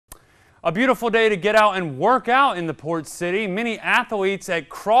A beautiful day to get out and work out in the Port City. Many athletes at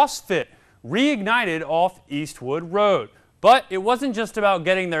CrossFit reignited off Eastwood Road. But it wasn't just about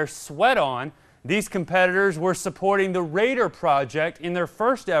getting their sweat on. These competitors were supporting the Raider Project in their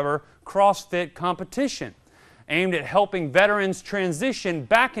first ever CrossFit competition, aimed at helping veterans transition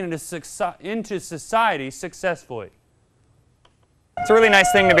back into society successfully. It's a really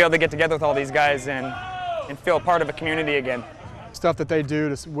nice thing to be able to get together with all these guys and feel a part of a community again. Stuff that they do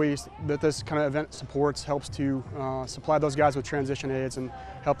that this kind of event supports helps to supply those guys with transition aids and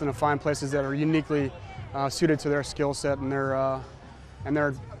help them to find places that are uniquely suited to their skill set and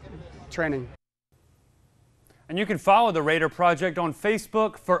their training. And you can follow the Raider Project on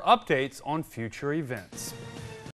Facebook for updates on future events.